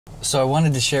So I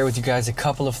wanted to share with you guys a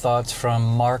couple of thoughts from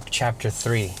Mark chapter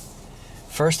 3.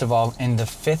 First of all, in the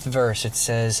 5th verse, it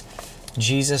says,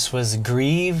 Jesus was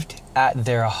grieved at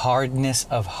their hardness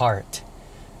of heart.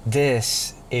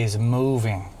 This is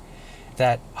moving.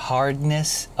 That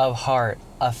hardness of heart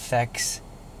affects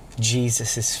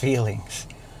Jesus's feelings.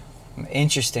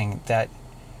 Interesting that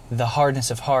the hardness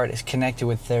of heart is connected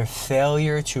with their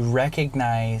failure to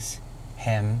recognize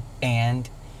Him and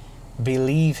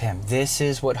believe Him. This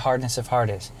is what hardness of heart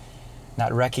is.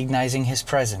 Not recognizing His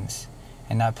presence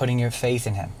and not putting your faith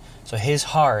in Him. So His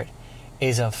heart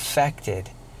is affected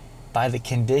by the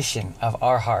condition of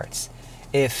our hearts.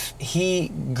 If He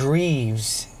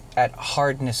grieves at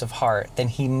hardness of heart, then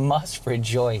He must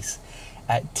rejoice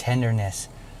at tenderness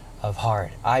of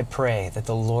heart. I pray that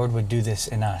the Lord would do this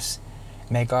in us.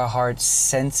 Make our hearts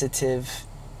sensitive,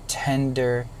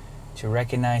 tender, to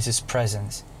recognize His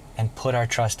presence and put our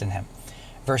trust in Him.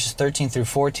 Verses 13 through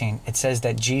 14, it says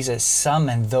that Jesus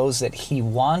summoned those that He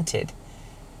wanted.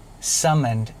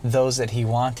 Summoned those that He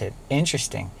wanted.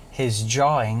 Interesting. His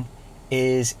drawing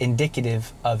is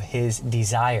indicative of His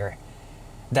desire.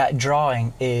 That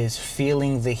drawing is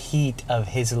feeling the heat of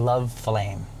His love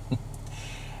flame.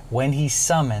 When He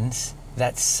summons,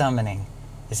 that summoning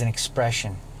is an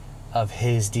expression of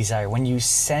His desire. When you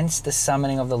sense the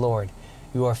summoning of the Lord,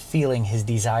 you are feeling His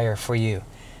desire for you.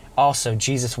 Also,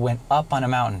 Jesus went up on a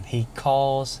mountain. He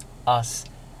calls us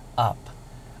up,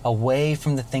 away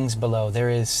from the things below. There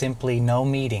is simply no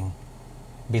meeting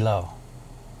below.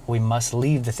 We must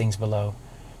leave the things below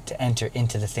to enter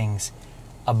into the things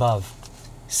above.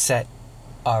 Set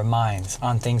our minds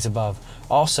on things above.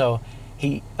 Also,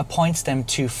 He appoints them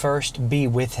to first be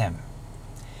with Him.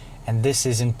 And this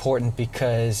is important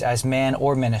because as man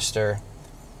or minister,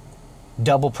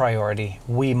 double priority,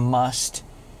 we must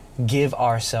give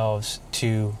ourselves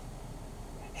to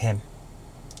Him.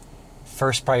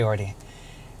 First priority.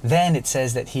 Then it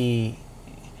says that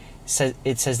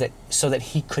so that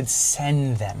He could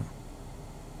send them.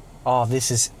 Oh,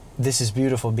 this is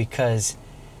beautiful, because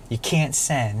you can't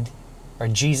send, or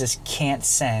Jesus can't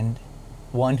send,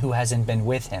 one who hasn't been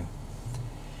with Him.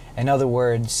 In other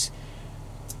words,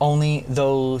 only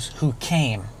those who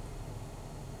came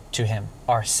to Him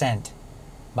are sent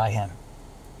by Him.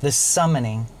 The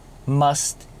summoning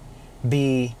must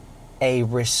be a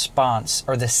response,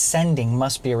 or the sending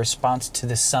must be a response to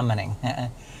the summoning.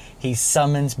 He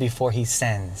summons before He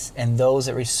sends, and those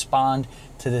that respond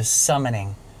to the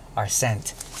summoning are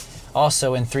sent.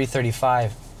 Also in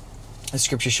 3:35, the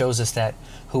scripture shows us that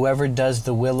whoever does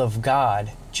the will of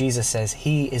God, Jesus says,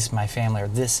 He is my family, or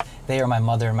they are my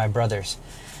mother and my brothers.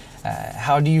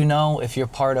 How do you know if you're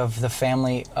part of the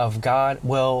family of God?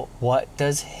 Well, what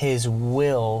does His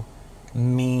will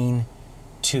mean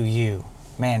to you?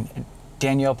 Man,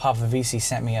 Danielle Papavisi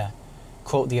sent me a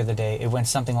quote the other day. It went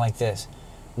something like this: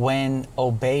 when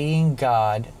obeying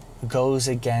God goes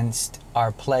against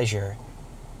our pleasure,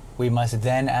 we must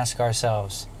then ask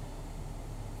ourselves,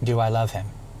 do I love Him?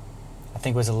 I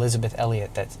think it was Elizabeth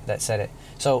Elliot that said it.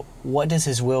 So what does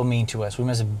His will mean to us? We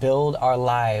must build our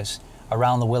lives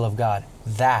around the will of God.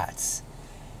 That's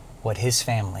what His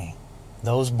family,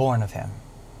 those born of Him,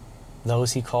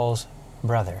 those He calls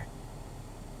brother,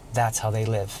 that's how they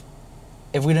live.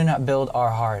 If we do not build our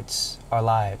hearts, our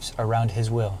lives around His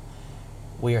will,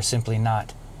 we are simply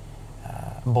not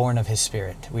born of His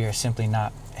Spirit. We are simply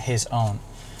not His own.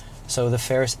 So the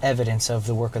fairest evidence of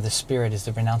the work of the Spirit is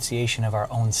the renunciation of our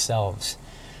own selves.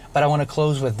 But I want to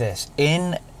close with this.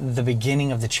 In the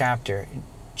beginning of the chapter,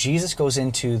 Jesus goes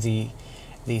into the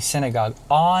synagogue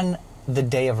on the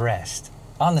day of rest,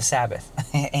 on the Sabbath,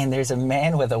 and there's a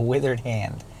man with a withered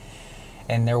hand,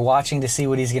 and they're watching to see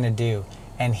what He's going to do,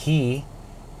 and He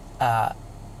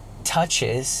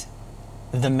touches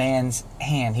the man's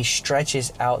hand. He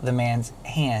stretches out the man's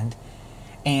hand,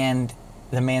 and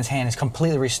the man's hand is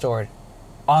completely restored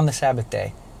on the Sabbath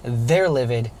day. They're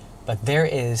livid, but there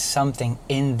is something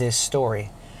in this story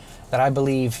that I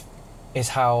believe is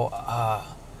how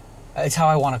it's how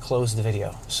I want to close the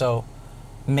video. So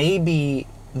maybe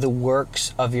the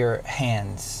works of your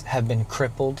hands have been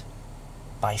crippled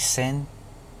by sin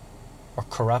or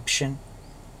corruption.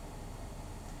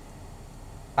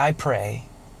 I pray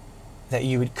that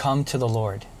you would come to the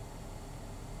Lord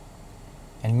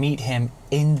and meet Him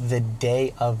in the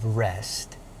day of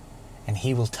rest, and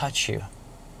He will touch you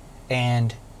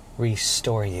and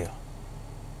restore you.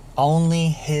 Only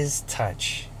His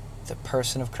touch, the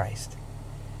person of Christ,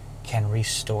 can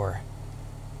restore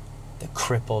the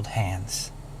crippled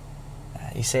hands.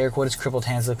 You say, Eric, what does crippled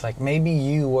hands look like? Maybe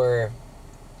you were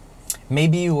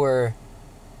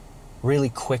really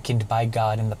quickened by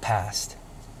God in the past,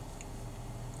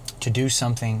 to do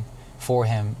something for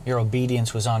Him. Your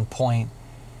obedience was on point.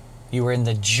 You were in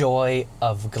the joy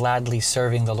of gladly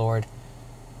serving the Lord.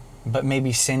 But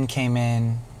maybe sin came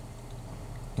in.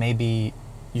 Maybe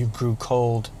you grew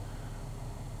cold.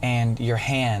 And your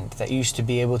hand that used to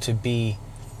be able to be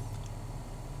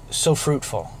so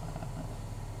fruitful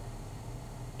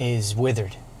is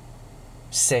withered,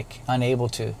 sick, unable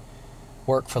to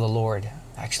work for the Lord,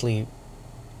 actually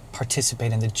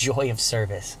participate in the joy of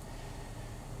service.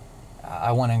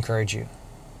 I want to encourage you.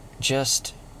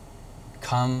 Just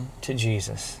come to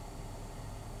Jesus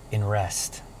in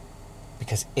rest.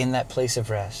 Because in that place of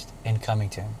rest, in coming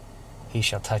to Him, He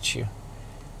shall touch you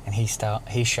and He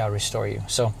shall restore you.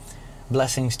 So,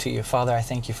 blessings to you. Father, I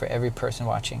thank You for every person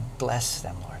watching. Bless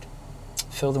them, Lord.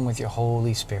 Fill them with Your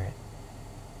Holy Spirit.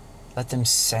 Let them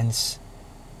sense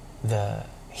the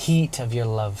heat of Your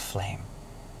love flame.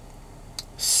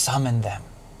 Summon them.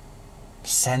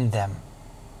 Send them,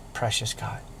 precious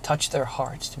God. Touch their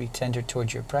hearts to be tender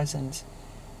towards Your presence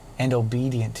and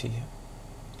obedient to You.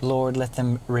 Lord, let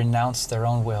them renounce their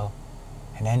own will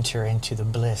and enter into the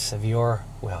bliss of Your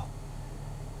will.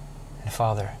 And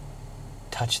Father,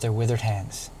 touch their withered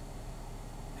hands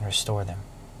and restore them.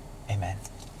 Amen.